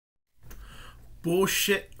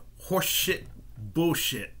Bullshit, horseshit,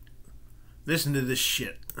 bullshit. Listen to this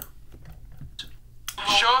shit.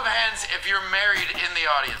 Show of hands if you're married in the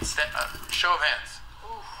audience. Show of hands.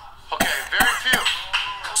 Okay, very few.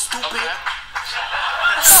 Stupid. Okay.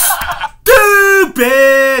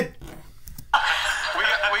 Stupid!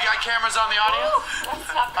 We got cameras on the audience.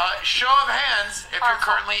 Show of hands if you're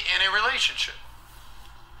currently in a relationship.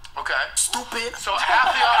 Okay. Stupid. So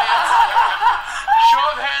half the audience. Show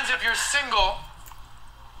of hands if you're single.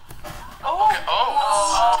 Okay.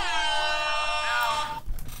 Oh.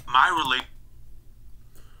 My relate.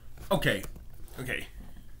 Okay.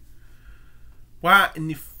 Why in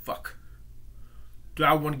the fuck do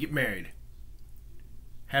I want to get married?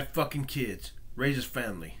 Have fucking kids. Raise a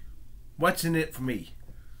family. What's in it for me?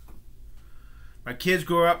 My kids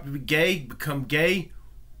grow up to be gay, become gay,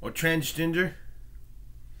 or transgender,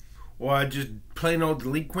 or just plain old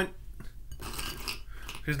delinquent.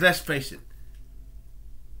 Because let's face it,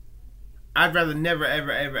 I'd rather never,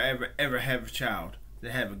 ever have a child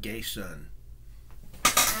than have a gay son.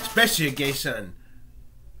 Especially a gay son.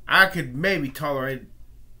 I could maybe tolerate,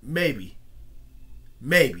 maybe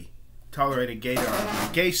tolerate a gay daughter. A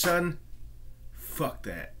gay son, fuck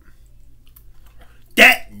that.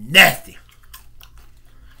 That nasty.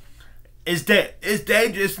 It's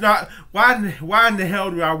dangerous. Not why in the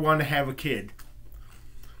hell do I want to have a kid?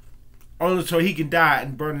 Only so he can die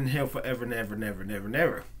and burn in hell forever,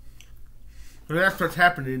 never. So that's what's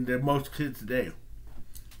happening to most kids today.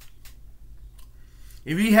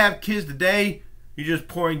 If you have kids today, you're just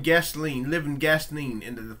pouring gasoline, living gasoline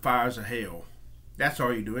into the fires of hell. That's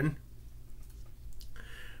all you're doing.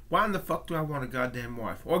 Why in the fuck do I want a goddamn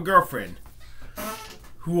wife or girlfriend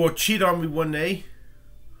who will cheat on me one day,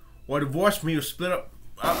 or divorce me, or split up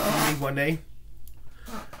from me one day?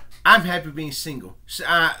 I'm happy being single.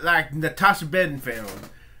 Like Natasha Bedingfield.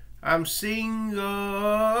 I'm single.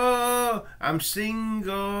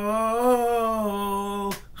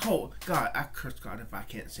 Oh, God, I curse God if I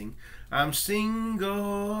can't sing. I'm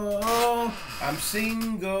single.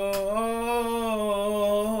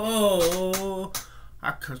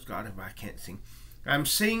 I curse God if I can't sing. I'm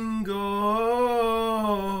single.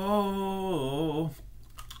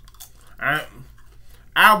 I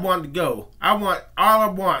want to go. All I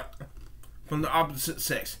want from the opposite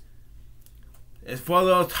sex is for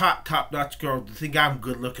those top-notch girls to think I'm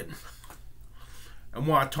good looking and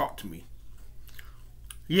want to talk to me.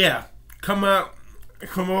 Yeah, come over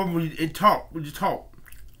and talk. Would you talk?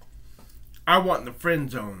 I want the friend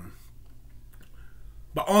zone,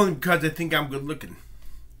 but only because they think I'm good looking.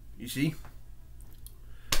 You see?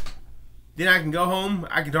 Then I can go home.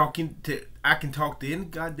 I can talk to any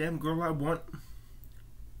goddamn girl I want,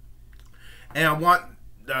 and I want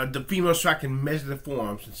the female so I can measure the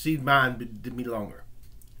forms and see mine to be longer.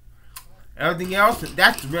 Everything else,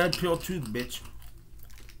 that's the red pill too, bitch.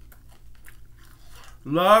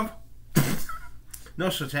 Love, no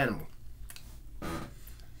such animal.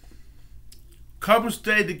 Couples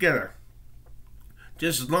stay together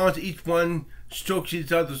just as long as each one strokes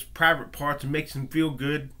each other's private parts and makes them feel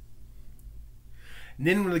good. And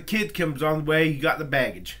then when the kid comes on the way, you got the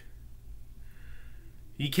baggage.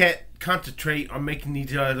 You can't concentrate on making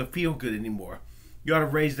each other feel good anymore. You ought to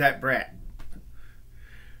raise that brat,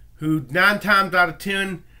 who 9 times out of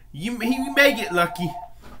 10, he may get lucky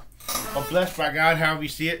or blessed by God, however you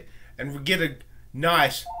see it, and get a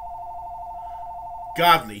nice,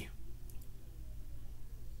 godly,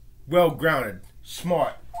 well-grounded,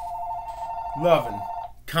 smart, loving,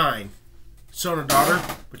 kind son or daughter.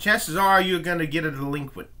 But chances are you're going to get a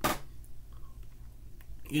delinquent.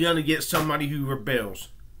 You're going to get somebody who rebels.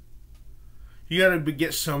 You're going to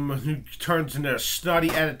get someone who turns into a snotty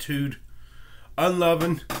attitude,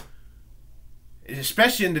 unloving.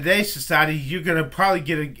 Especially in today's society, you're going to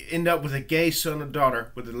probably end up with a gay son or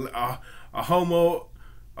daughter with a homo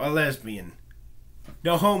or lesbian.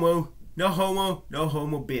 No homo,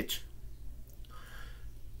 bitch.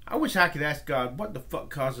 I wish I could ask God, what the fuck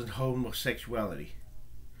causes homosexuality?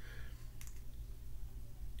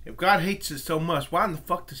 If God hates it so much, why in the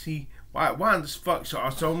fuck does he... Why in this fuck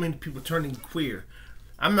are so many people turning queer?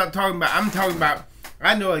 I'm talking about...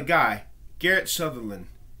 I know a guy, Garrett Sutherland.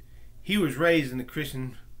 He was raised in a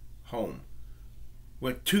Christian home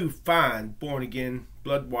with 2 fine, born-again,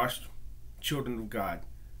 blood-washed children of God.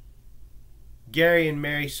 Gary and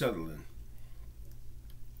Mary Sutherland.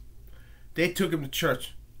 They took him to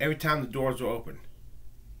church every time the doors were open.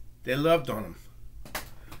 They loved on him.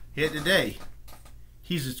 Yet today,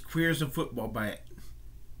 he's as queer as a football bat.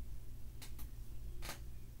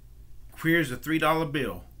 Queer as a $3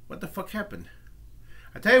 bill. What the fuck happened?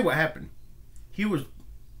 I tell you what happened. He was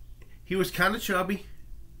He was kind of chubby.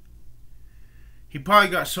 He probably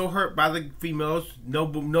got so hurt by the females,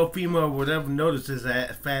 no female would ever notice his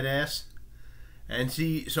fat ass, and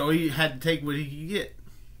so he had to take what he could get.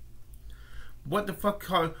 What the fuck?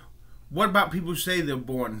 What about people who say they're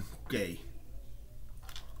born gay?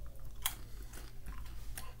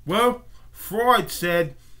 Well, Freud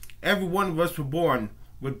said every one of us were born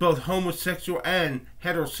with both homosexual and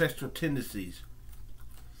heterosexual tendencies,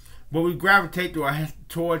 but we gravitate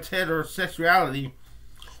towards heterosexuality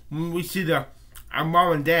when we see our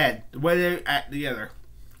mom and dad, the way they act together.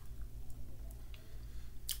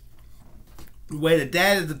 The way the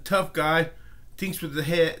dad is the tough guy, thinks with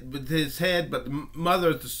his head, but the mother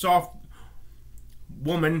is the soft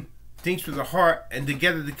woman, thinks with the heart, and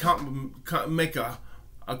together they make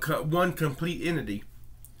one complete entity.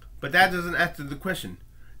 But that doesn't answer the question.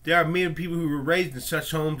 There are many people who were raised in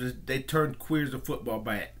such homes that they turned queer as a football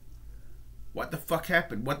bat. What the fuck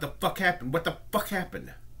happened? What the fuck happened? What the fuck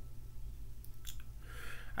happened?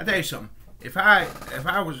 I tell you something. If I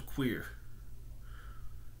was queer,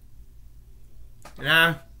 and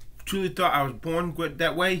I truly thought I was born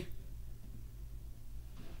that way,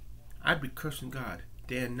 I'd be cursing God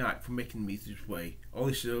day and night for making me this way,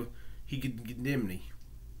 only so He could condemn me.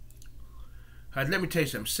 Let me tell you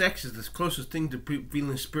something. Sex is the closest thing to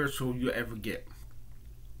feeling spiritual you'll ever get.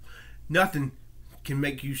 Nothing can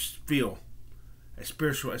make you feel as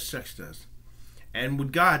spiritual as sex does. And when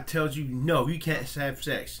God tells you, no, you can't have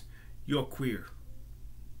sex, you're queer.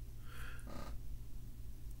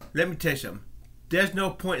 Let me tell you something. There's no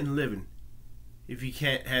point in living if you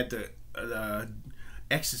can't have the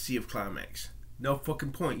ecstasy of climax. No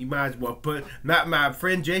fucking point. You might as well put... My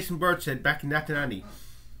friend Jason Birch said back in 1990,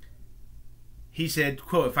 he said,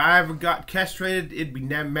 quote, if I ever got castrated, it'd be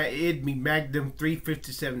Magnum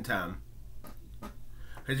 357 time.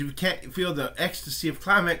 Because if you can't feel the ecstasy of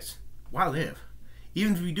climax, why live?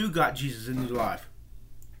 Even if you do got Jesus in your life.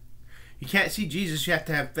 You can't see Jesus, you have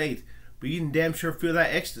to have faith. But you can damn sure feel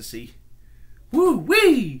that ecstasy.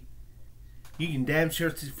 Woo-wee! You can damn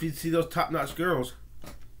sure see those top-notch girls.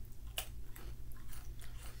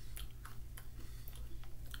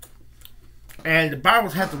 And the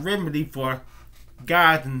Bible has a remedy for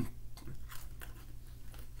guys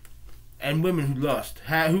and women who lust.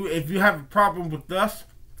 If you have a problem with lust,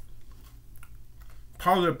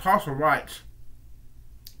 Paul the Apostle writes,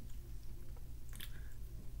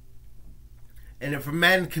 and if a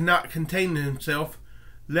man cannot contain himself,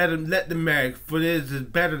 let them marry, for it is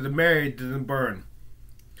better to marry than burn.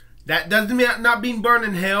 That doesn't mean not being burned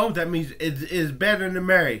in hell. That means it is better to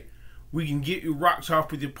marry. We can get your rocks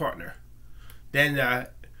off with your partner than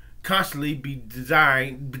constantly be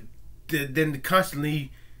desiring, than to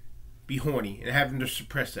constantly be horny and having to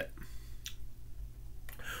suppress it.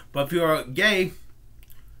 But if you're gay,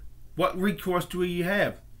 what recourse do you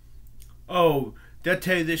have? Oh, they'll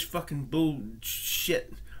tell you this fucking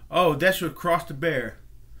bullshit. Oh, that's your cross to bear.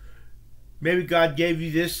 Maybe God gave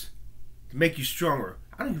you this to make you stronger.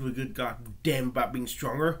 I don't give a good goddamn about being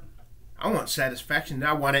stronger. I want satisfaction and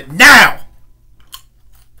I want it now!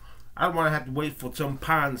 I don't want to have to wait for some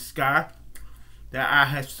pie in the sky that I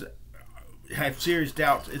have serious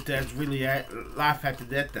doubts if there's really a life after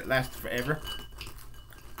death that lasts forever.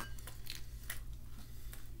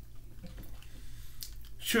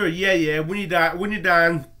 Sure, yeah. When you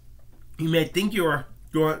die, you may think you're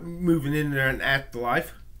moving into an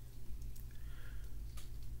afterlife,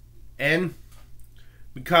 and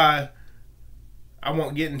because I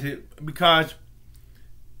won't get into because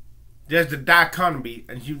there's the dichotomy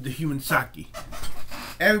in the human psyche.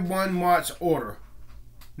 Everyone wants order,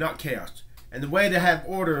 not chaos, and the way to have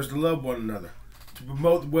order is to love one another, to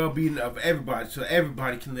promote the well-being of everybody, so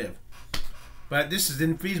everybody can live. But this is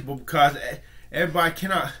infeasible because everybody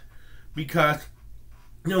cannot, because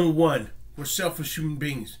number one, we're selfish human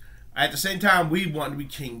beings. At the same time, we want to be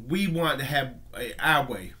king. We want to have our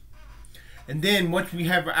way. And then once we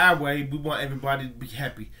have our way, we want everybody to be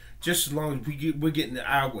happy. Just as long as we're getting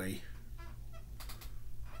our way.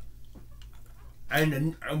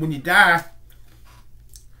 And when you die,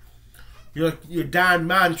 your dying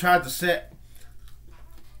mind tries to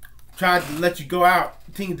let you go out,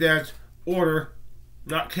 think there's order,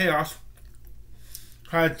 not chaos.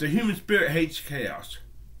 Because the human spirit hates chaos.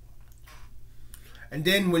 And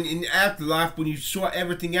then when in the afterlife, when you sort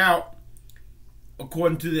everything out,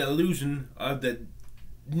 according to the illusion of the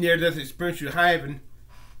near-death experience you're having,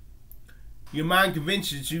 your mind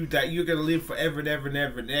convinces you that you're going to live forever and ever and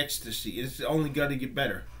ever in ecstasy. It's only going to get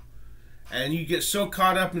better. And you get so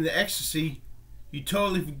caught up in the ecstasy, you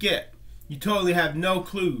totally forget. You totally have no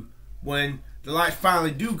clue when the lights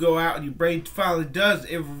finally do go out and your brain finally does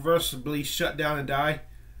irreversibly shut down and die,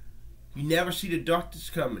 you never see the darkness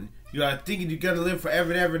coming. You are thinking you're going to live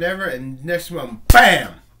forever and ever and ever, and next month,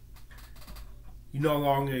 BAM! You no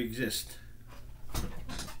longer exist.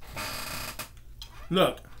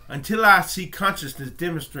 Look, until I see consciousness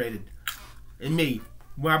demonstrated in me,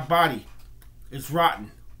 my body is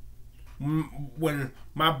rotten. When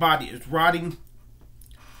my body is rotting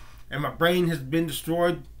and my brain has been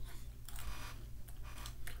destroyed,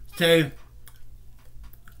 say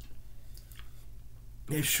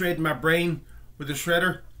they shred my brain with a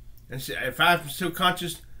shredder, and say, if I'm still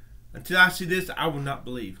conscious, until I see this, I will not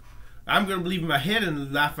believe. I'm going to believe in my head in the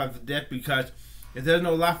life after death, because if there's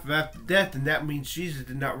no life after death, then that means Jesus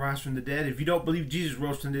did not rise from the dead. If you don't believe Jesus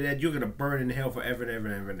rose from the dead, you're going to burn in hell forever and ever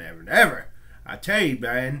and ever and ever and ever. I tell you,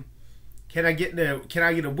 man. Can I get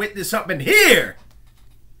a witness up in here?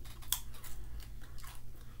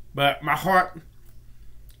 But my heart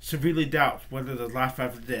severely doubts whether there's life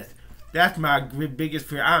after death. That's my biggest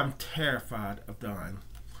fear. I'm terrified of dying.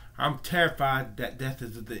 I'm terrified that death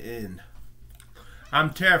is at the end.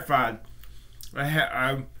 I'm terrified.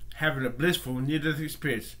 I'm having a blissful near-death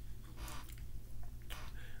experience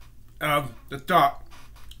of the thought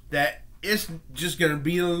that it's just going to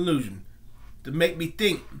be an illusion to make me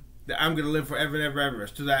think that I'm going to live forever and ever and ever,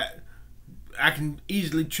 so that I can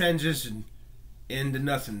easily transition into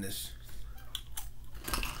nothingness.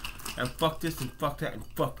 And fuck this and fuck that and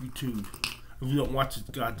fuck you too if you don't watch this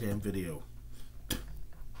goddamn video.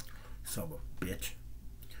 Son of a bitch.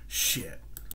 Shit.